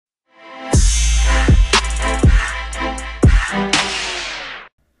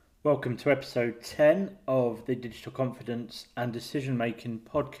Welcome to episode 10 of the Digital Confidence and Decision Making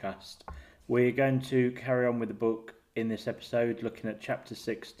podcast. We're going to carry on with the book in this episode, looking at chapter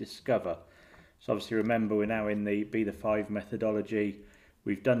 6, Discover. So obviously remember, we're now in the Be the Five methodology.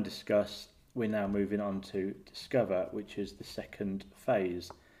 We've done Discuss, we're now moving on to Discover, which is the second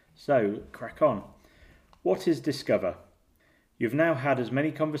phase. So crack on. What is Discover? You've now had as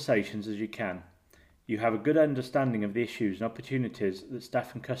many conversations as you can. You have a good understanding of the issues and opportunities that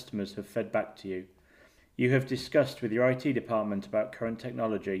staff and customers have fed back to you. You have discussed with your IT department about current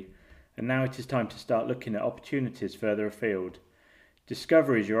technology, and now it is time to start looking at opportunities further afield.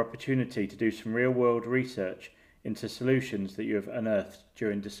 Discover is your opportunity to do some real-world research into solutions that you have unearthed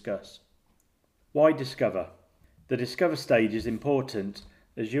during Discuss. Why Discover? The Discover stage is important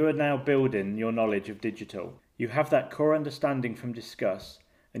as you are now building your knowledge of digital. You have that core understanding from Discuss,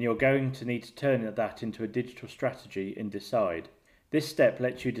 and you're going to need to turn that into a digital strategy in Decide. This step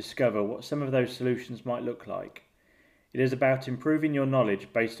lets you discover what some of those solutions might look like. It is about improving your knowledge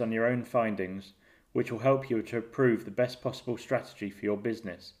based on your own findings, which will help you to approve the best possible strategy for your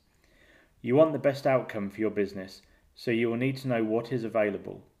business. You want the best outcome for your business, so you will need to know what is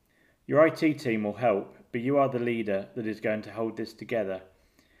available. Your IT team will help, but you are the leader that is going to hold this together.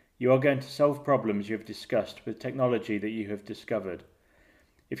 You are going to solve problems you have discussed with technology that you have discovered.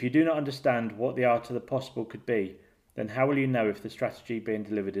 If you do not understand what the art of the possible could be, then how will you know if the strategy being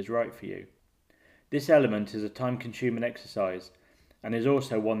delivered is right for you? This element is a time-consuming exercise and is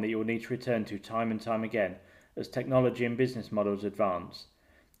also one that you will need to return to time and time again as technology and business models advance.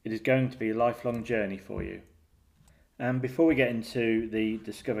 It is going to be a lifelong journey for you. And before we get into the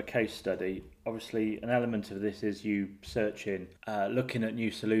Discover case study, obviously an element of this is you searching, looking at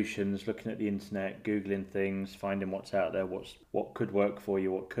new solutions, looking at the internet, Googling things, finding what's out there, what could work for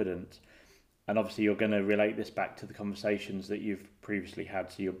you, what couldn't. And obviously you're going to relate this back to the conversations that you've previously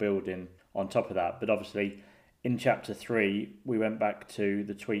had, so you're building on top of that. But obviously in chapter 3, we went back to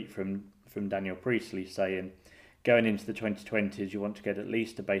the tweet from Daniel Priestley saying, going into the 2020s, you want to get at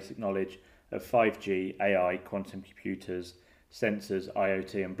least a basic knowledge of 5G, AI, quantum computers, sensors,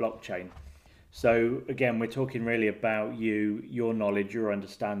 IoT and blockchain. So again, we're talking really about your knowledge, your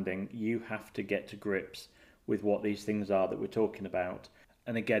understanding. You have to get to grips with what these things are that we're talking about.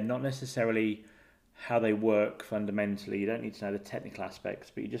 And again, not necessarily how they work fundamentally. You don't need to know the technical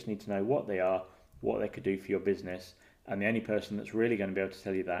aspects, but you just need to know what they are, what they could do for your business. And the only person that's really going to be able to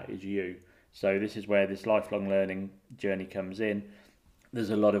tell you that is you. So this is where this lifelong learning journey comes in.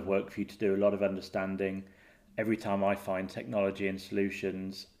 There's a lot of work for you to do, a lot of understanding. Every time I find technology and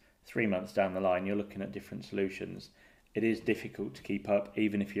solutions, 3 months down the line, you're looking at different solutions. It is difficult to keep up,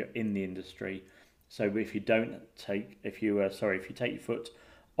 even if you're in the industry. So if you take your foot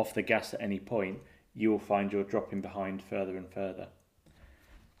off the gas at any point, you will find you're dropping behind further and further.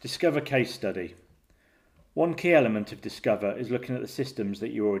 Discover case study. One key element of Discover is looking at the systems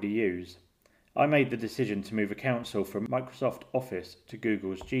that you already use. I made the decision to move a console from Microsoft Office to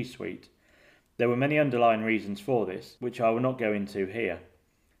Google's G Suite. There were many underlying reasons for this, which I will not go into here.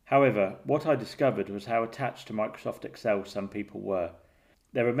 However, what I discovered was how attached to Microsoft Excel some people were.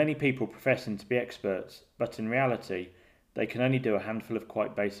 There are many people professing to be experts, but in reality, they can only do a handful of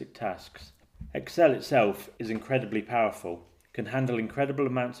quite basic tasks. Excel itself is incredibly powerful, can handle incredible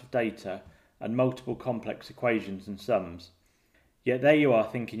amounts of data and multiple complex equations and sums. Yet there you are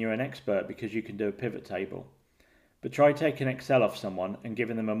thinking you're an expert because you can do a pivot table. But try taking Excel off someone and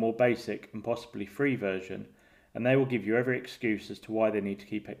giving them a more basic and possibly free version, and they will give you every excuse as to why they need to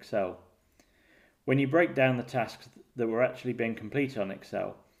keep Excel. When you break down the tasks that were actually being completed on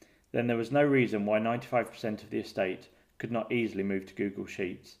Excel, then there was no reason why 95% of the estate could not easily move to Google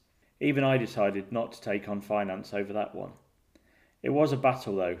Sheets. Even I decided not to take on finance over that one. It was a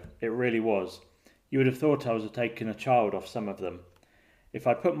battle though, it really was. You would have thought I was taking a child off some of them. If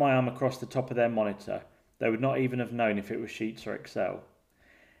I put my arm across the top of their monitor, they would not even have known if it was Sheets or Excel.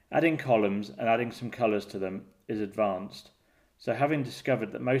 Adding columns and adding some colours to them is advanced. So having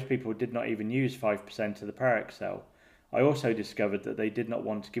discovered that most people did not even use 5% of the Power Excel, I also discovered that they did not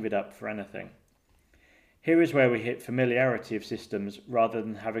want to give it up for anything. Here is where we hit familiarity of systems rather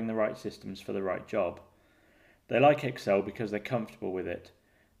than having the right systems for the right job. They like Excel because they're comfortable with it.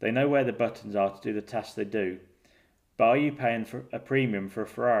 They know where the buttons are to do the tasks they do. But are you paying for a premium for a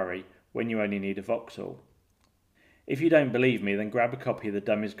Ferrari when you only need a Vauxhall? If you don't believe me, then grab a copy of the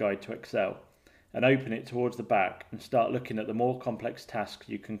Dummy's Guide to Excel and open it towards the back and start looking at the more complex tasks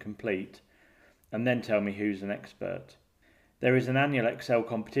you can complete, and then tell me who's an expert. There is an annual Excel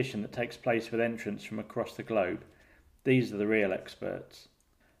competition that takes place with entrants from across the globe. These are the real experts.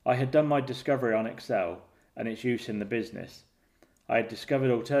 I had done my discovery on Excel and its use in the business. I had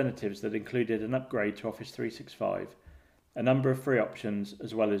discovered alternatives that included an upgrade to Office 365, a number of free options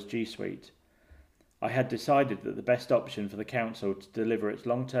as well as G Suite. I had decided that the best option for the council to deliver its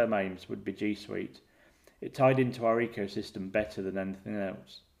long-term aims would be G Suite. It tied into our ecosystem better than anything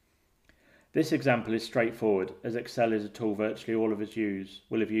else. This example is straightforward, as Excel is a tool virtually all of us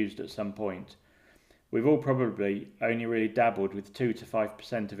will have used at some point. We've all probably only really dabbled with 2 to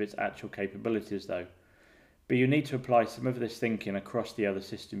 5% of its actual capabilities though, but you need to apply some of this thinking across the other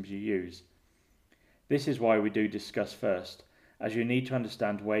systems you use. This is why we do discuss first, as you need to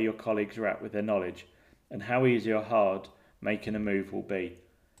understand where your colleagues are at with their knowledge and how easy or hard making a move will be.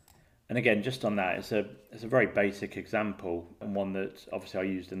 And again, just on that, it's a very basic example, and one that obviously I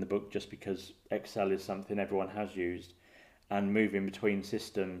used in the book just because Excel is something everyone has used, and moving between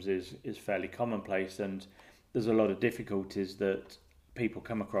systems is fairly commonplace, and there's a lot of difficulties that people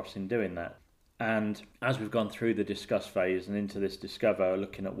come across in doing that. And as we've gone through the discuss phase and into this discover,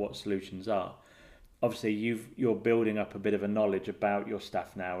 looking at what solutions are, obviously you're building up a bit of a knowledge about your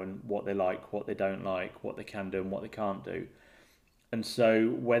staff now and what they like, what they don't like, what they can do and what they can't do. And so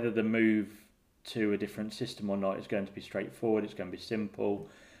whether the move to a different system or not is going to be straightforward, it's going to be simple,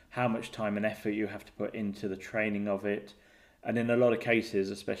 how much time and effort you have to put into the training of it. And in a lot of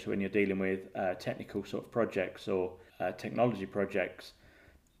cases, especially when you're dealing with technical sort of projects or technology projects,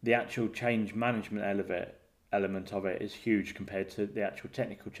 the actual change management element of it is huge compared to the actual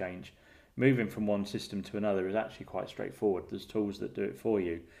technical change. Moving from one system to another is actually quite straightforward. There's tools that do it for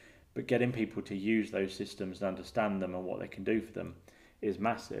you. But getting people to use those systems and understand them and what they can do for them is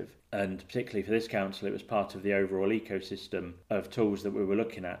massive. And particularly for this council, it was part of the overall ecosystem of tools that we were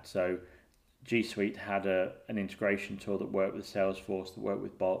looking at. So G Suite had an integration tool that worked with Salesforce, that worked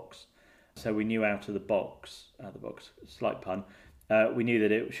with Box. So we knew out of the box, slight pun, we knew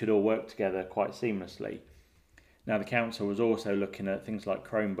that it should all work together quite seamlessly. Now the council was also looking at things like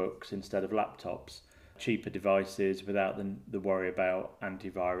Chromebooks instead of laptops, cheaper devices without the worry about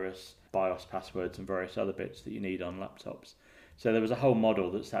antivirus, BIOS passwords and various other bits that you need on laptops. So there was a whole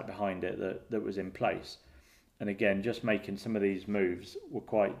model that sat behind it that was in place. And again, just making some of these moves were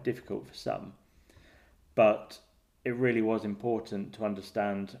quite difficult for some. But it really was important to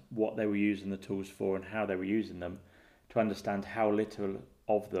understand what they were using the tools for and how they were using them, to understand how little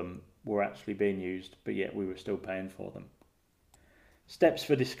of them were actually being used, but yet we were still paying for them. Steps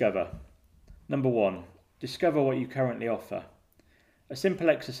for Discover. Number 1, discover what you currently offer. A simple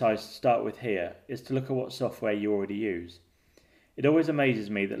exercise to start with here is to look at what software you already use. It always amazes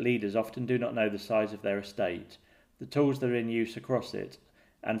me that leaders often do not know the size of their estate, the tools that are in use across it,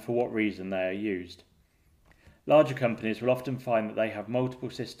 and for what reason they are used. Larger companies will often find that they have multiple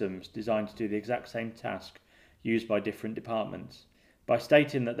systems designed to do the exact same task used by different departments. By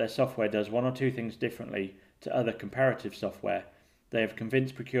stating that their software does one or two things differently to other comparative software, they have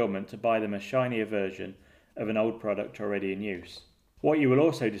convinced procurement to buy them a shinier version of an old product already in use. What you will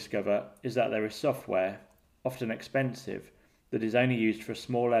also discover is that there is software, often expensive, that is only used for a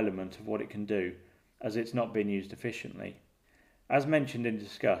small element of what it can do, as it's not been used efficiently. As mentioned in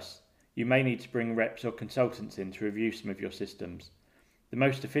Discuss, you may need to bring reps or consultants in to review some of your systems. The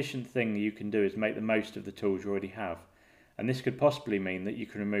most efficient thing you can do is make the most of the tools you already have, and this could possibly mean that you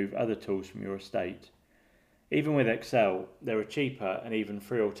can remove other tools from your estate. Even with Excel, there are cheaper and even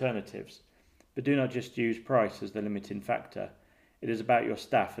free alternatives, but do not just use price as the limiting factor. It is about your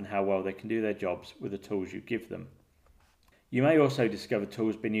staff and how well they can do their jobs with the tools you give them. You may also discover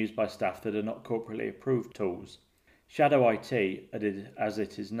tools being used by staff that are not corporately approved tools. Shadow IT, as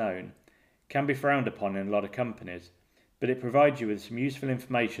it is known, can be frowned upon in a lot of companies, but it provides you with some useful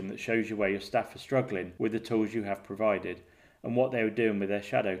information that shows you where your staff are struggling with the tools you have provided and what they are doing with their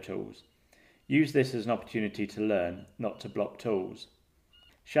shadow tools. Use this as an opportunity to learn, not to block tools.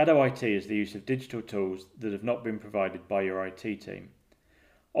 Shadow IT is the use of digital tools that have not been provided by your IT team.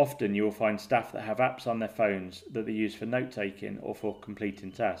 Often you will find staff that have apps on their phones that they use for note-taking or for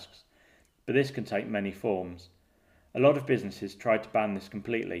completing tasks, but this can take many forms. A lot of businesses try to ban this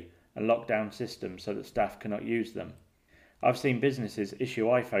completely and lock down systems so that staff cannot use them. I've seen businesses issue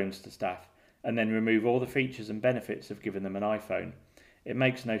iPhones to staff and then remove all the features and benefits of giving them an iPhone. It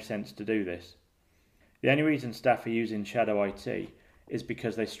makes no sense to do this. The only reason staff are using Shadow IT is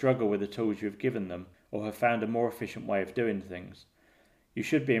because they struggle with the tools you have given them or have found a more efficient way of doing things. You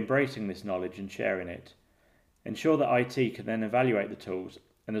should be embracing this knowledge and sharing it. Ensure that IT can then evaluate the tools,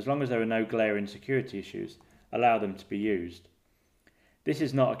 and as long as there are no glaring security issues, allow them to be used. This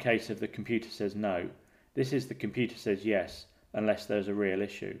is not a case of the computer says no. This is the computer says yes, unless there's a real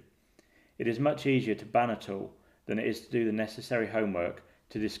issue. It is much easier to ban a tool than it is to do the necessary homework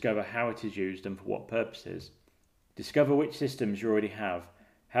to discover how it is used and for what purposes. Discover which systems you already have,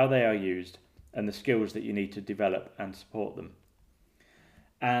 how they are used, and the skills that you need to develop and support them.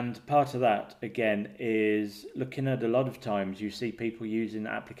 And part of that, again, is looking at a lot of times you see people using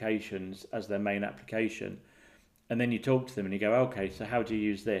applications as their main application. And then you talk to them and you go, okay, so how do you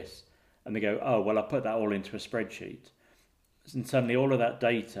use this? And they go, oh, well, I put that all into a spreadsheet. And suddenly all of that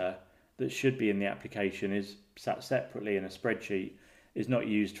data that should be in the application is sat separately in a spreadsheet, is not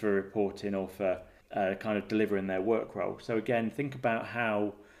used for reporting or for kind of delivering their work role. So again, think about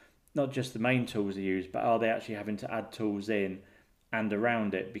how not just the main tools are used, but are they actually having to add tools in and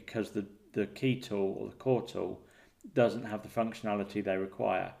around it because the key tool or the core tool doesn't have the functionality they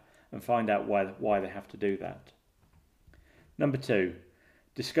require, and find out why they have to do that. Number 2,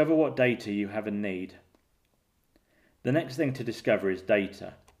 discover what data you have and need. The next thing to discover is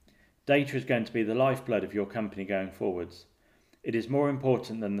data. Data is going to be the lifeblood of your company going forwards. It is more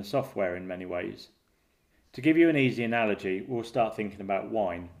important than the software in many ways. To give you an easy analogy, we'll start thinking about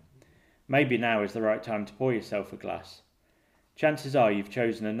wine. Maybe now is the right time to pour yourself a glass. Chances are you've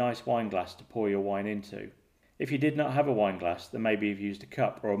chosen a nice wine glass to pour your wine into. If you did not have a wine glass, then maybe you've used a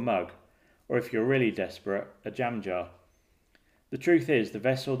cup or a mug, or if you're really desperate, a jam jar. The truth is, the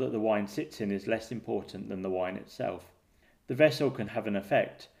vessel that the wine sits in is less important than the wine itself. The vessel can have an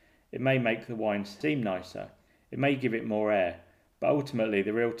effect. It may make the wine seem nicer, it may give it more air, but ultimately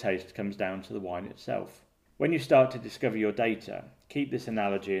the real taste comes down to the wine itself. When you start to discover your data, keep this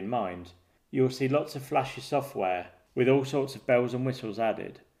analogy in mind. You will see lots of flashy software with all sorts of bells and whistles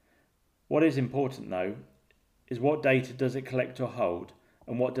added. What is important though, is what data does it collect or hold,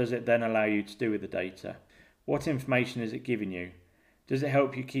 and what does it then allow you to do with the data? What information is it giving you? Does it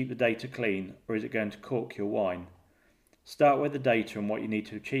help you keep the data clean, or is it going to cork your wine? Start with the data and what you need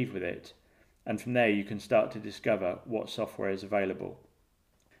to achieve with it, and from there you can start to discover what software is available.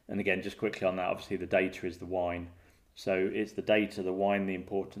 And again, just quickly on that, obviously the data is the wine. So it's the data, the wine, the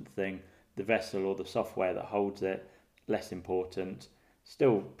important thing. The vessel or the software that holds it, less important.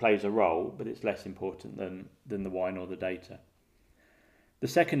 Still plays a role, but it's less important than the wine or the data. The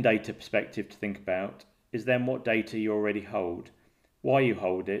second data perspective to think about is then what data you already hold, why you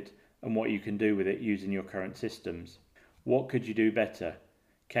hold it, and what you can do with it using your current systems. What could you do better?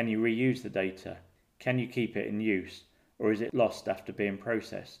 Can you reuse the data? Can you keep it in use, or is it lost after being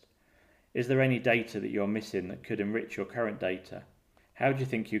processed? Is there any data that you're missing that could enrich your current data? How do you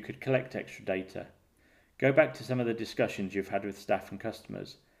think you could collect extra data? Go back to some of the discussions you've had with staff and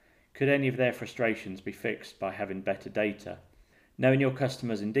customers. Could any of their frustrations be fixed by having better data? Knowing your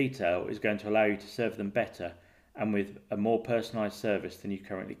customers in detail is going to allow you to serve them better and with a more personalised service than you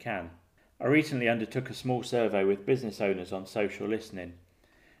currently can. I recently undertook a small survey with business owners on social listening.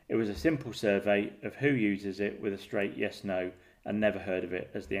 It was a simple survey of who uses it with a straight yes, no, and never heard of it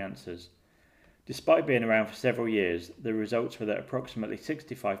as the answers. Despite being around for several years, the results were that approximately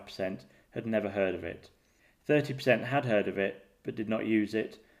 65% had never heard of it. 30% had heard of it but did not use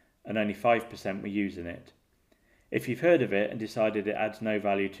it, and only 5% were using it. If you've heard of it and decided it adds no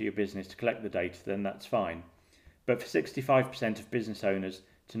value to your business to collect the data, then that's fine. But for 65% of business owners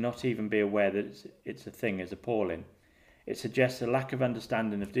to not even be aware that it's a thing is appalling. It suggests a lack of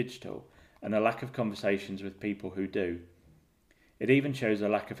understanding of digital and a lack of conversations with people who do. It even shows a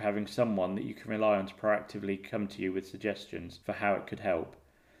lack of having someone that you can rely on to proactively come to you with suggestions for how it could help.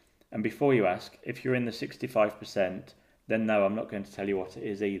 And before you ask, if you're in the 65%, then no, I'm not going to tell you what it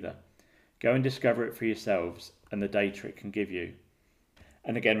is either. Go and discover it for yourselves and the data it can give you.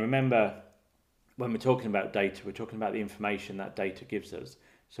 And again, remember, when we're talking about data, we're talking about the information that data gives us.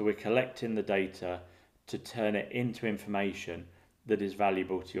 So we're collecting the data to turn it into information that is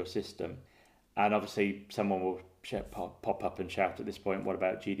valuable to your system. And obviously someone will pop up and shout at this point, what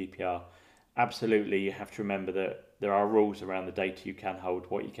about GDPR? Absolutely, you have to remember that there are rules around the data you can hold,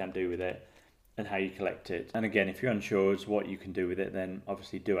 what you can do with it, and how you collect it. And again, if you're unsure as what you can do with it, then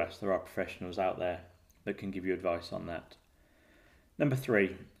obviously do ask. There are professionals out there that can give you advice on that. Number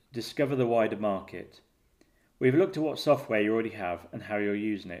 3, discover the wider market. We've looked at what software you already have and how you're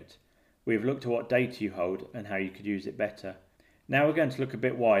using it. We've looked at what data you hold and how you could use it better. Now we're going to look a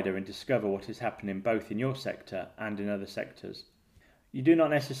bit wider and discover what is happening both in your sector and in other sectors. You do not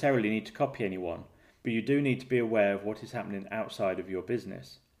necessarily need to copy anyone, but you do need to be aware of what is happening outside of your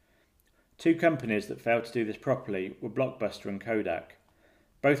business. 2 companies that failed to do this properly were Blockbuster and Kodak.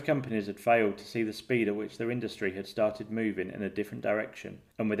 Both companies had failed to see the speed at which their industry had started moving in a different direction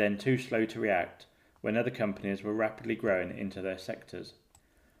and were then too slow to react when other companies were rapidly growing into their sectors.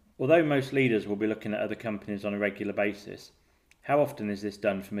 Although most leaders will be looking at other companies on a regular basis, how often is this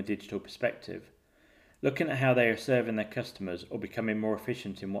done from a digital perspective? Looking at how they are serving their customers or becoming more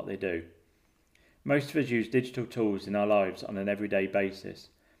efficient in what they do. Most of us use digital tools in our lives on an everyday basis.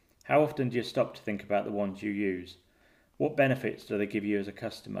 How often do you stop to think about the ones you use? What benefits do they give you as a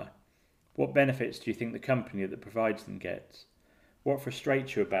customer? What benefits do you think the company that provides them gets? What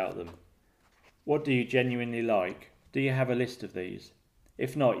frustrates you about them? What do you genuinely like? Do you have a list of these?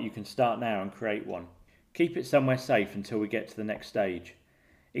 If not, you can start now and create one. Keep it somewhere safe until we get to the next stage.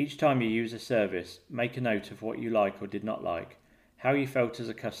 Each time you use a service, make a note of what you like or did not like, how you felt as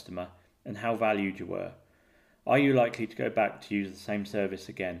a customer, and how valued you were. Are you likely to go back to use the same service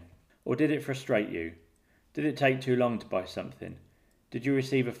again? Or did it frustrate you? Did it take too long to buy something? Did you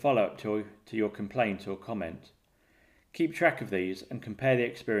receive a follow-up to your complaint or comment? Keep track of these and compare the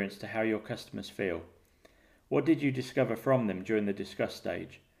experience to how your customers feel. What did you discover from them during the discuss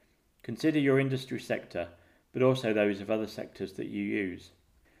stage? Consider your industry sector, but also those of other sectors that you use.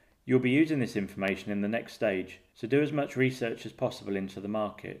 You'll be using this information in the next stage, so do as much research as possible into the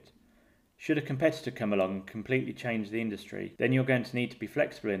market. Should a competitor come along and completely change the industry, then you're going to need to be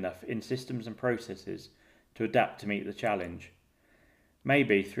flexible enough in systems and processes to adapt to meet the challenge.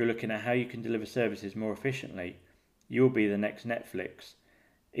 Maybe through looking at how you can deliver services more efficiently, you'll be the next Netflix,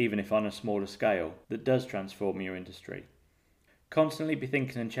 even if on a smaller scale, that does transform your industry. Constantly be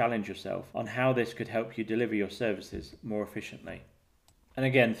thinking and challenge yourself on how this could help you deliver your services more efficiently. And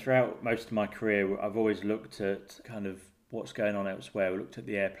again, throughout most of my career, I've always looked at kind of what's going on elsewhere. We looked at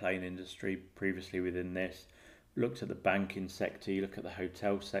the airplane industry previously within this, we looked at the banking sector, you look at the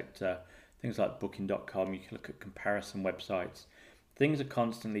hotel sector, things like booking.com, you can look at comparison websites. Things are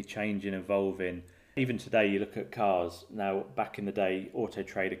constantly changing, evolving. Even today, you look at cars. Now, back in the day, Auto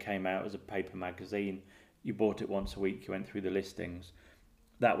Trader came out as a paper magazine. You bought it once a week, you went through the listings.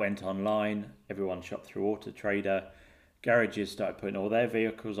 That went online, everyone shopped through Auto Trader. Garages started putting all their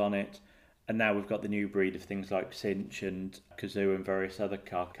vehicles on it. And now we've got the new breed of things like Cinch and Cazoo and various other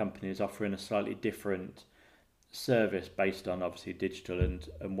car companies offering a slightly different service based on obviously digital and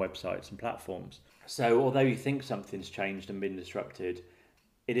websites and platforms. So although you think something's changed and been disrupted,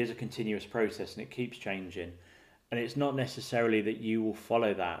 it is a continuous process and it keeps changing. And it's not necessarily that you will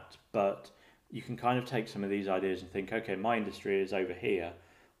follow that, but you can kind of take some of these ideas and think, okay, my industry is over here.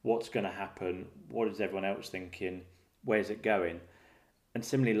 What's going to happen? What is everyone else thinking? Where's it going? And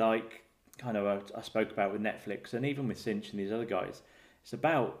similarly, like kind of I spoke about with Netflix and even with Cinch and these other guys, it's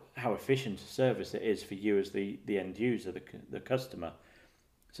about how efficient a service it is for you as the end user, the customer.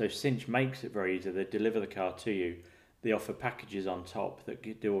 So Cinch makes it very easy. They deliver the car to you. They offer packages on top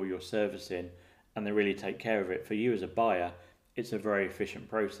that do all your servicing and they really take care of it. For you as a buyer, it's a very efficient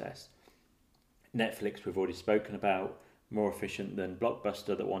process. Netflix, we've already spoken about, more efficient than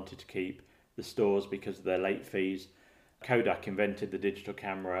Blockbuster that wanted to keep the stores because of their late fees. Kodak invented the digital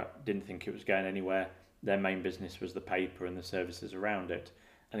camera, didn't think it was going anywhere. Their main business was the paper and the services around it.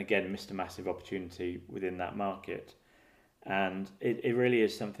 And again, missed a massive opportunity within that market. And it really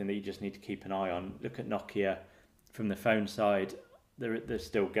is something that you just need to keep an eye on. Look at Nokia from the phone side. They're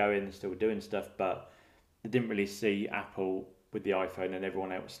still going, they're still doing stuff, but they didn't really see Apple with the iPhone and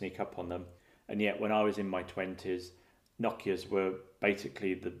everyone else sneak up on them. And yet when I was in my 20s, Nokias were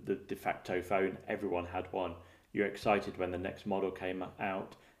basically the de facto phone. Everyone had one. You're excited when the next model came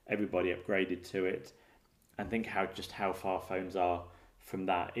out. Everybody upgraded to it. And think how far phones are from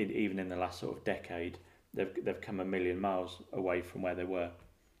that. Even in the last sort of decade, they've come a million miles away from where they were.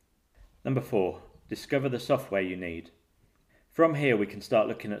 Number 4, discover the software you need. From here, we can start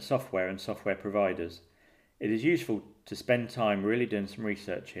looking at software and software providers. It is useful to spend time really doing some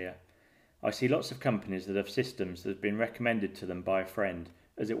research here. I see lots of companies that have systems that have been recommended to them by a friend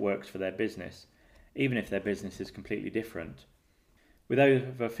as it works for their business, even if their business is completely different. With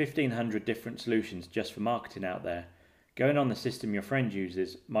over 1,500 different solutions just for marketing out there, going on the system your friend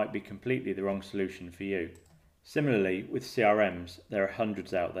uses might be completely the wrong solution for you. Similarly, with CRMs, there are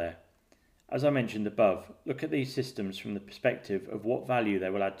hundreds out there. As I mentioned above, look at these systems from the perspective of what value they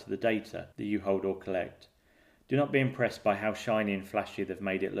will add to the data that you hold or collect. Do not be impressed by how shiny and flashy they've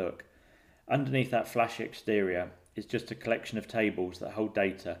made it look. Underneath that flashy exterior is just a collection of tables that hold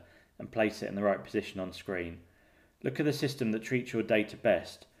data and place it in the right position on screen. Look at the system that treats your data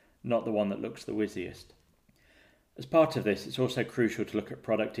best, not the one that looks the whizziest. As part of this, it's also crucial to look at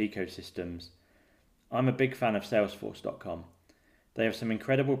product ecosystems. I'm a big fan of Salesforce.com. They have some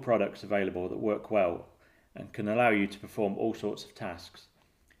incredible products available that work well and can allow you to perform all sorts of tasks.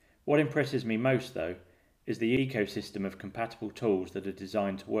 What impresses me most, though, is the ecosystem of compatible tools that are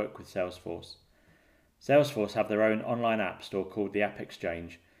designed to work with Salesforce. Salesforce have their own online app store called the App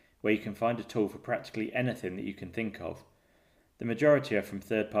Exchange, where you can find a tool for practically anything that you can think of. The majority are from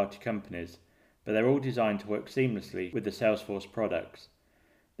third-party companies, but they're all designed to work seamlessly with the Salesforce products.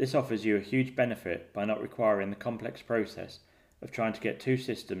 This offers you a huge benefit by not requiring the complex process of trying to get two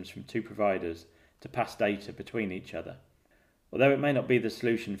systems from two providers to pass data between each other. Although it may not be the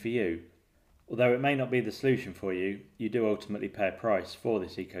solution for you, you do ultimately pay a price for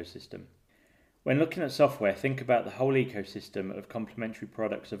this ecosystem. When looking at software, think about the whole ecosystem of complementary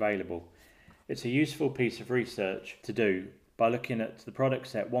products available. It's a useful piece of research to do by looking at the product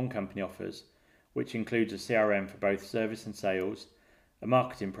set one company offers, which includes a CRM for both service and sales, a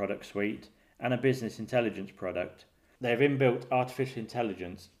marketing product suite, and a business intelligence product. They have inbuilt artificial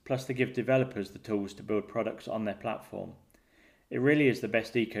intelligence, plus they give developers the tools to build products on their platform. It really is the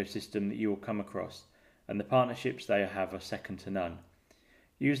best ecosystem that you will come across, and the partnerships they have are second to none.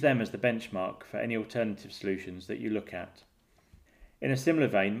 Use them as the benchmark for any alternative solutions that you look at. In a similar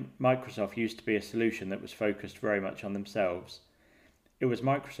vein, Microsoft used to be a solution that was focused very much on themselves. It was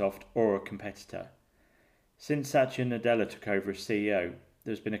Microsoft or a competitor. Since Satya Nadella took over as CEO,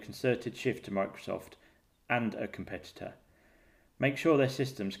 there's been a concerted shift to Microsoft and a competitor. Make sure their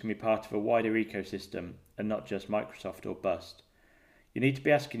systems can be part of a wider ecosystem and not just Microsoft or bust. You need to be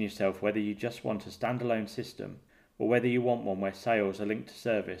asking yourself whether you just want a standalone system or whether you want one where sales are linked to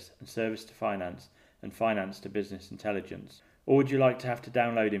service and service to finance and finance to business intelligence. Or would you like to have to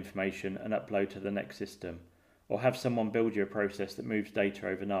download information and upload to the next system? Or have someone build you a process that moves data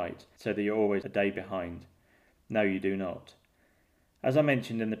overnight so that you're always a day behind? No, you do not. As I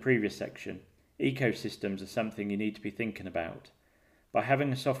mentioned in the previous section, ecosystems are something you need to be thinking about. By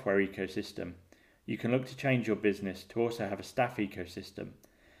having a software ecosystem, you can look to change your business to also have a staff ecosystem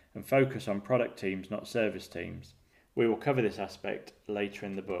and focus on product teams, not service teams. We will cover this aspect later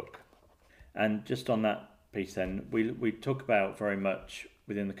in the book. And just on that piece then, we talk about very much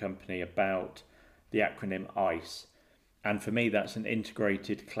within the company about the acronym ICE. And for me, that's an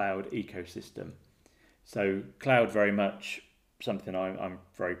integrated cloud ecosystem. So cloud, very much something I'm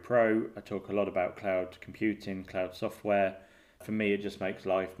very pro. I talk a lot about cloud computing, cloud software. For me, it just makes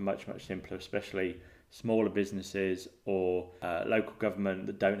life much, much simpler, especially smaller businesses or local government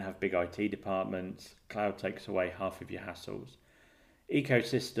that don't have big IT departments. Cloud takes away half of your hassles.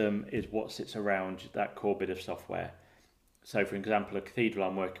 Ecosystem is what sits around that core bit of software. So for example, a cathedral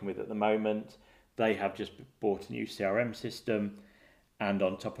I'm working with at the moment, they have just bought a new CRM system, and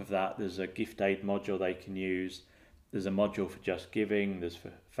on top of that there's a gift aid module they can use. There's a module for just giving, there's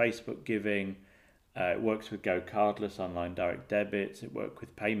for Facebook giving. It works with Go Cardless online direct debits, it works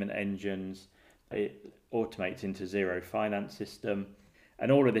with payment engines, it automates into Xero finance system,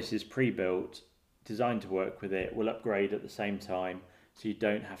 and all of this is pre-built, designed to work with it, will upgrade at the same time, so you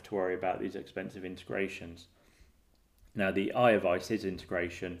don't have to worry about these expensive integrations. Now the I of ICE is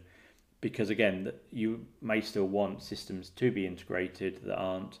integration, because again, you may still want systems to be integrated that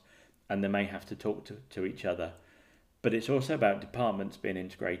aren't, and they may have to talk to each other. But it's also about departments being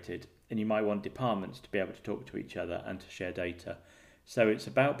integrated, and you might want departments to be able to talk to each other and to share data. So it's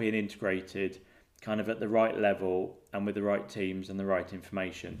about being integrated kind of at the right level and with the right teams and the right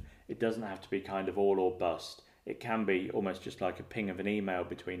information. It doesn't have to be kind of all or bust. It can be almost just like a ping of an email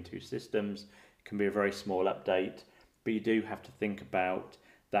between two systems. It can be a very small update, but you do have to think about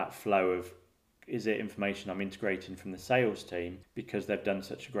that flow of, is it information I'm integrating from the sales team because they've done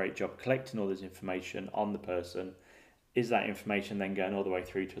such a great job collecting all this information on the person? Is that information then going all the way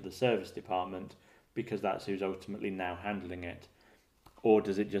through to the service department because that's who's ultimately now handling it? Or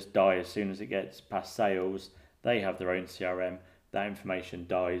does it just die as soon as it gets past sales? They have their own CRM, that information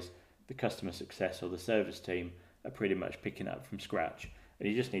dies, the customer success or the service team are pretty much picking it up from scratch. And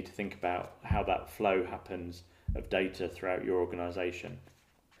you just need to think about how that flow happens of data throughout your organisation.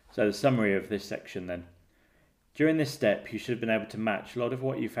 So the summary of this section then. During this step, you should have been able to match a lot of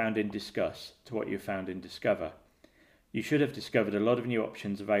what you found in Discuss to what you found in Discover. You should have discovered a lot of new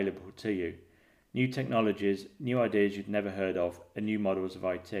options available to you, new technologies, new ideas you'd never heard of, and new models of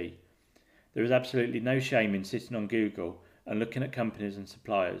IT. There is absolutely no shame in sitting on Google and looking at companies and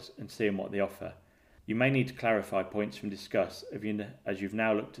suppliers and seeing what they offer. You may need to clarify points from Discuss as you've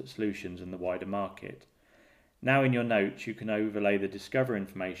now looked at solutions in the wider market. Now in your notes you can overlay the Discover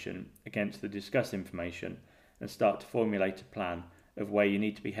information against the Discuss information and start to formulate a plan of where you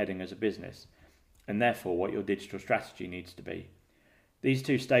need to be heading as a business, and therefore what your digital strategy needs to be. These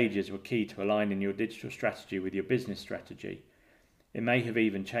two stages were key to aligning your digital strategy with your business strategy. It may have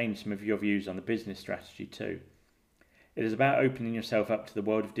even changed some of your views on the business strategy too. It is about opening yourself up to the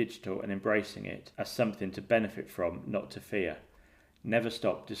world of digital and embracing it as something to benefit from, not to fear. Never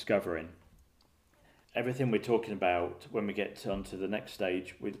stop discovering. Everything we're talking about when we get onto the next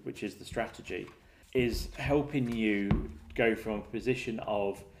stage, which is the strategy, is helping you go from a position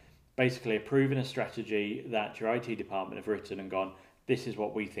of basically approving a strategy that your IT department have written and gone, this is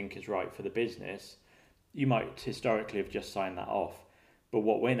what we think is right for the business, you might historically have just signed that off. But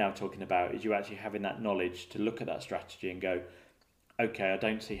what we're now talking about is you actually having that knowledge to look at that strategy and go, okay, I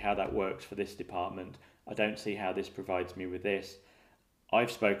don't see how that works for this department. I don't see how this provides me with this. I've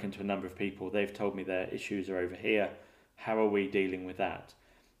spoken to a number of people. They've told me their issues are over here. How are we dealing with that?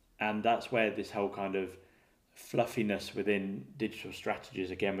 And that's where this whole kind of fluffiness within digital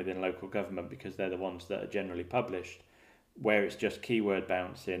strategies, again within local government, because they're the ones that are generally published, where it's just keyword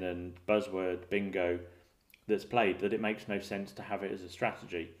bouncing and buzzword bingo that's played, that it makes no sense to have it as a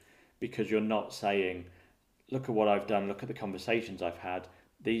strategy, because you're not saying, look at what I've done, look at the conversations I've had,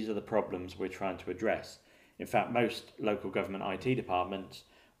 these are the problems we're trying to address. In fact, most local government IT departments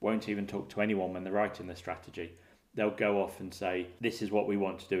won't even talk to anyone when they're writing the strategy. They'll go off and say, this is what we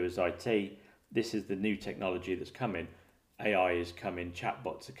want to do as IT, this is the new technology that's coming, AI is coming,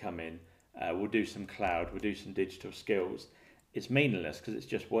 chatbots are coming, we'll do some cloud, we'll do some digital skills. It's meaningless because it's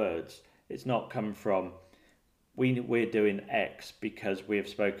just words. It's not come from, we're doing X because we have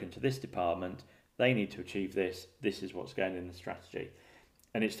spoken to this department, they need to achieve this, this is what's going in the strategy.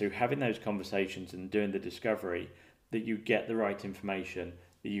 And it's through having those conversations and doing the discovery that you get the right information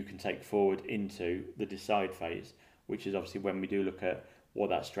that you can take forward into the decide phase, which is obviously when we do look at what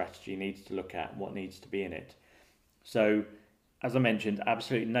that strategy needs to look at and what needs to be in it. So, as I mentioned,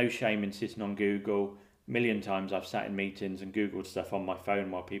 absolutely no shame in sitting on Google. A million times I've sat in meetings and Googled stuff on my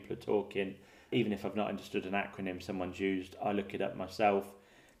phone while people are talking. Even if I've not understood an acronym someone's used, I look it up myself.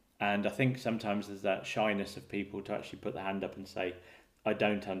 And I think sometimes there's that shyness of people to actually put their hand up and say, I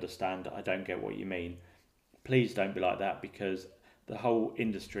don't understand, I don't get what you mean. Please don't be like that, because the whole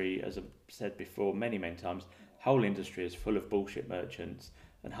industry, as I've said before many times, the whole industry is full of bullshit merchants,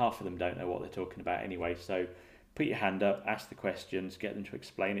 and half of them don't know what they're talking about anyway. So put your hand up, ask the questions, get them to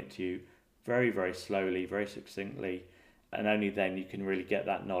explain it to you very, very slowly, very succinctly, and only then you can really get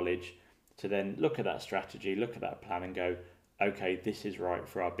that knowledge to then look at that strategy, look at that plan and go, okay, this is right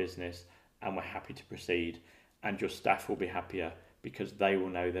for our business and we're happy to proceed. And your staff will be happier because they will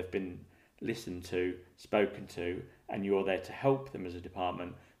know they've been listened to, spoken to, and you're there to help them as a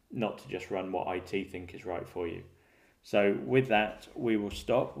department, not to just run what IT think is right for you. So with that, we will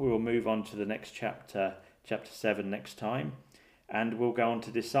stop. We will move on to the next chapter, chapter 7 next time, and we'll go on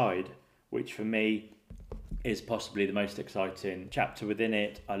to decide, which for me is possibly the most exciting chapter within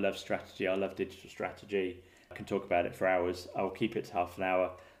it. I love strategy. I love digital strategy. I can talk about it for hours. I'll keep it to half an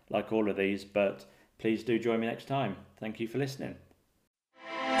hour like all of these, but please do join me next time. Thank you for listening.